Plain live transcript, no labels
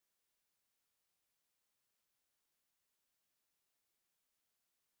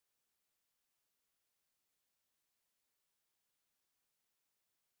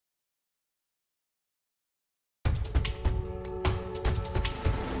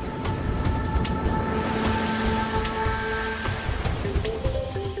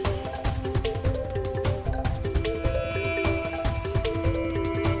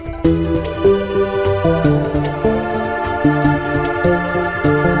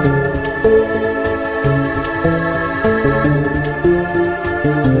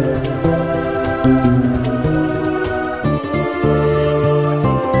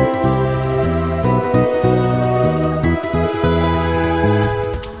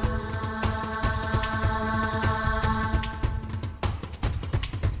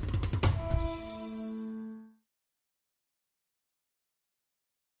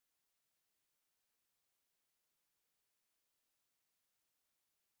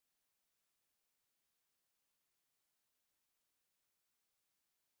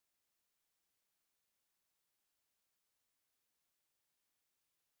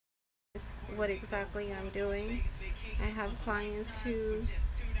what exactly I'm doing. I have clients who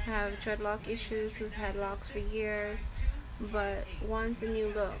have dreadlock issues, who's had locks for years, but wants a new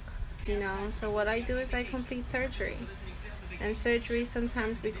look, you know. So what I do is I complete surgery. And surgery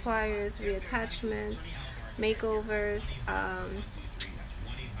sometimes requires reattachments, makeovers,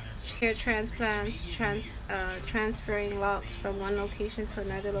 hair transplants, transferring locks from one location to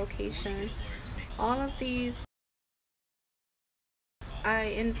another location. All of these I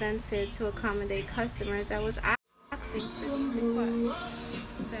invented to accommodate customers that was asking for these requests.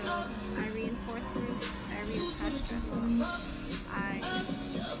 So I reinforce roots, I reattach dreadlocks, I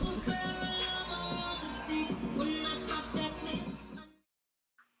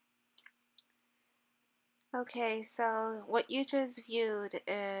Okay, so what you just viewed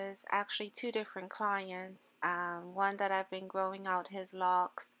is actually two different clients. One that I've been growing out his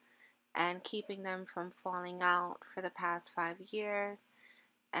locks and keeping them from falling out for the past 5 years,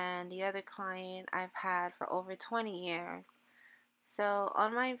 and the other client I've had for over 20 years. So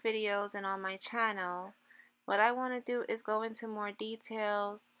on my videos and on my channel, what I want to do is go into more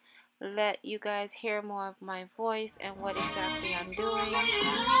details, let you guys hear more of my voice and what exactly I'm doing.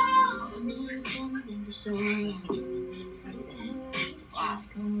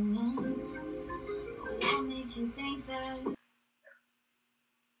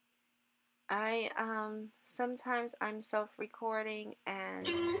 Sometimes I'm self-recording and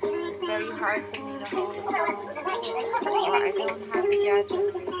it's very hard for me to hold the phone, or I don't have the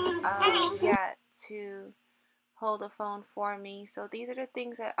gadgets yet to hold the phone for me. So these are the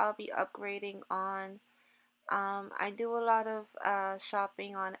things that I'll be upgrading on. I do a lot of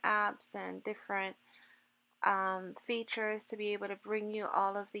shopping on apps and different features to be able to bring you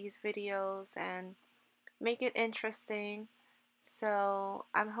all of these videos and make it interesting. So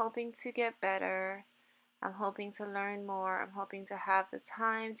I'm hoping to get better. I'm hoping to learn more. I'm hoping to have the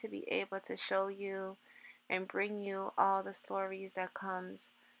time to be able to show you and bring you all the stories that comes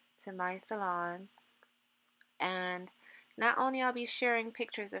to my salon. And not only I'll be sharing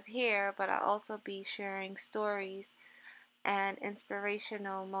pictures of hair, but I'll also be sharing stories and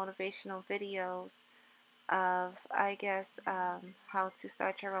inspirational, motivational videos of, I guess, how to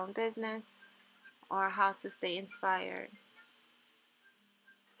start your own business or how to stay inspired.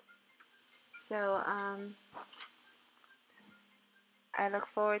 So, I look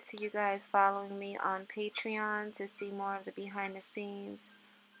forward to you guys following me on Patreon to see more of the behind the scenes,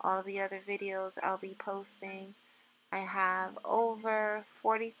 all of the other videos I'll be posting. I have over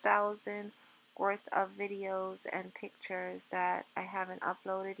 40,000 worth of videos and pictures that I haven't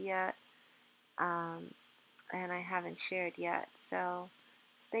uploaded yet, and I haven't shared yet. So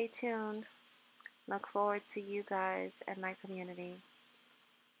stay tuned. Look forward to you guys and my community.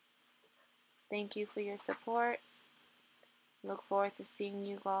 Thank you for your support. Look forward to seeing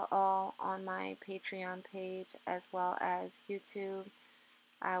you all on my Patreon page as well as YouTube.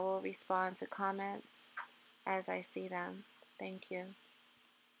 I will respond to comments as I see them. Thank you.